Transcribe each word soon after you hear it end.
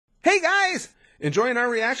Hey guys! Enjoying our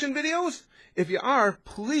reaction videos? If you are,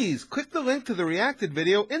 please click the link to the reacted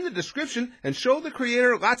video in the description and show the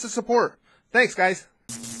creator lots of support. Thanks guys!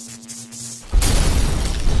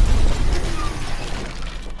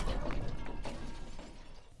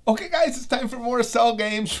 Okay guys, it's time for more Cell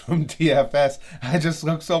games from TFS. I just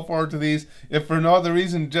look so forward to these, if for no other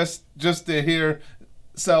reason, just to hear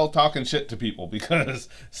Cell talking shit to people, because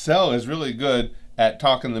Cell is really good at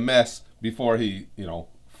talking the mess before he,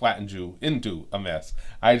 flattens you into a mess.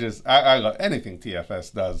 I love anything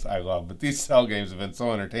TFS does, I love, but these Cell games have been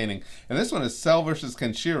so entertaining. And this one is Cell versus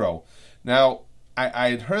Kenshiro. Now, I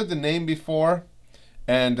had heard the name before,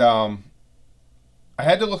 and I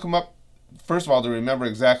had to look him up first of all to remember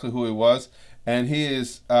exactly who he was, and he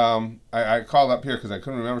is I called up here because I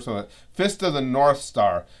couldn't remember some of it. Fist of the North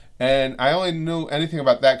Star, and I only knew anything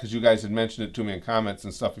about that because you guys had mentioned it to me in comments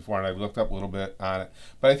and stuff before, and I looked up a little bit on it.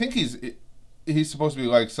 But I think he's supposed to be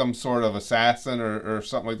like some sort of assassin or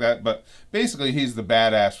something like that. But basically, he's the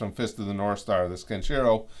badass from Fist of the North Star, this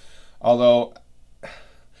Kenshiro. Although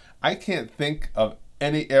I can't think of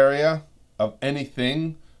any area of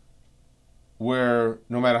anything where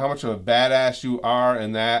no matter how much of a badass you are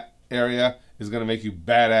in that area is going to make you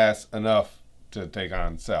badass enough to take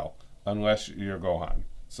on Cell, unless you're Gohan.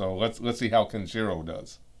 So let's see how Kenshiro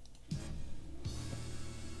does.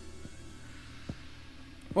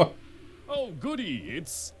 What? Oh goody,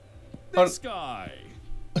 it's this guy.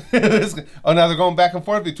 Oh, now they're going back and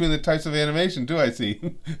forth between the types of animation too, I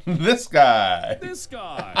see. This guy. This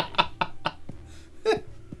guy.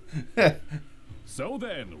 So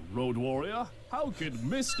then, Road Warrior, how can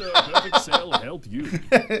Mr. Perfect Cell help you?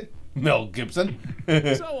 Mel Gibson.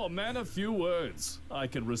 So, a man of few words. I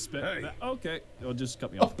can respect that. Okay, you'll just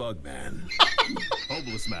cut me off. Bug man.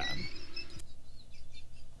 Homeless man.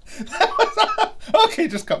 Okay,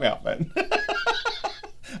 just cut me off then.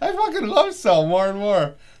 I fucking love Cell more and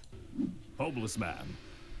more. Homeless man.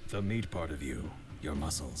 The meat part of you, your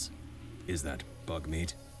muscles. Is that bug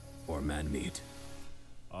meat or man meat?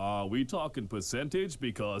 Are we talking percentage?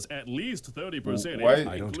 Because at least 30% Why? is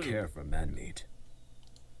I don't care for man meat.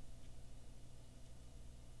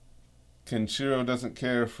 Kenshiro doesn't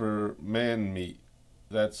care for man meat.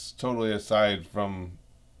 That's totally aside from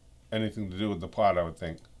anything to do with the plot, I would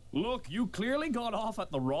think. Look, you clearly got off at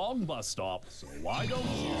the wrong bus stop, so why don't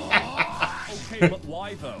you? Okay, but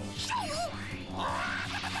why though?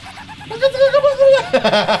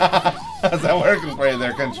 How's that working for you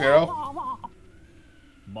there, Kenshiro?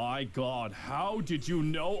 My God, how did you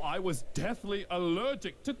know I was deathly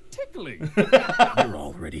allergic to tickling? You're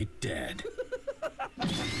already dead.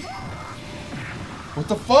 What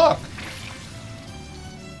the fuck?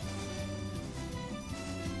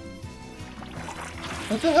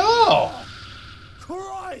 What the hell?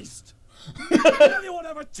 Christ! Did anyone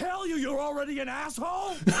ever tell you you're already an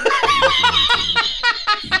asshole?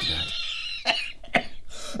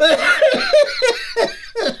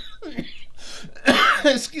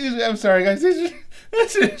 Excuse me, I'm sorry guys. This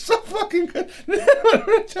is so fucking good. Did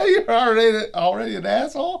I tell you you're already an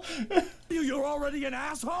asshole? You're already an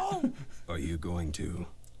asshole? Are you going to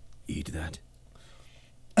eat that?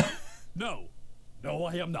 No. No,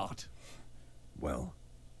 I am not. Well,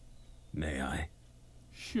 may I?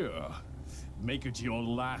 Sure. Make it your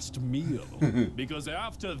last meal. Because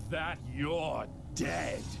after that, you're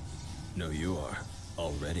dead. No, you are.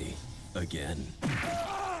 Already. Again.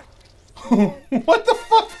 What the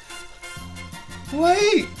fuck?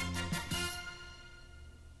 Wait!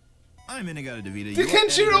 I'm Inagata DeVita. Did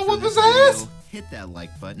Kenshiro whip his ass? Hit that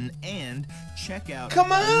like button and check out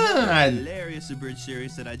Come on! hilarious abridged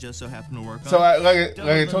series that I just so happen to work on. So like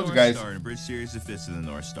I told you guys. An abridged series of Fist of the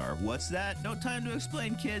North Star. What's that? No time to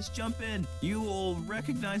explain, kids. Jump in. You will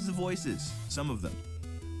recognize the voices. Some of them.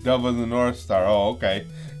 Dove of the North Star. Oh, okay.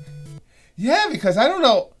 Yeah, because I don't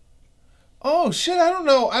know. Oh shit! I don't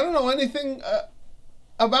know anything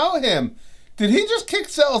about him. Did he just kick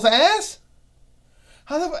Cell's ass?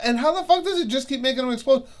 How the fuck does it just keep making him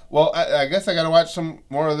explode? Well, I guess I gotta watch some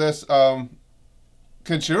more of this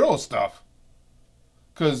Kenshiro stuff,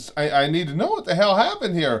 cause I need to know what the hell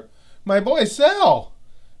happened here. My boy Cell.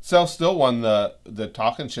 Cell still won the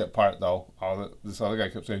talking shit part though. This other guy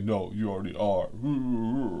kept saying, "No, you already are."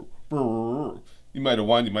 You might have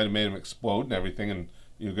won. You might have made him explode and everything, and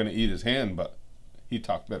you're gonna eat his hand, but he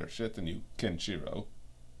talked better shit than you, Kenshiro.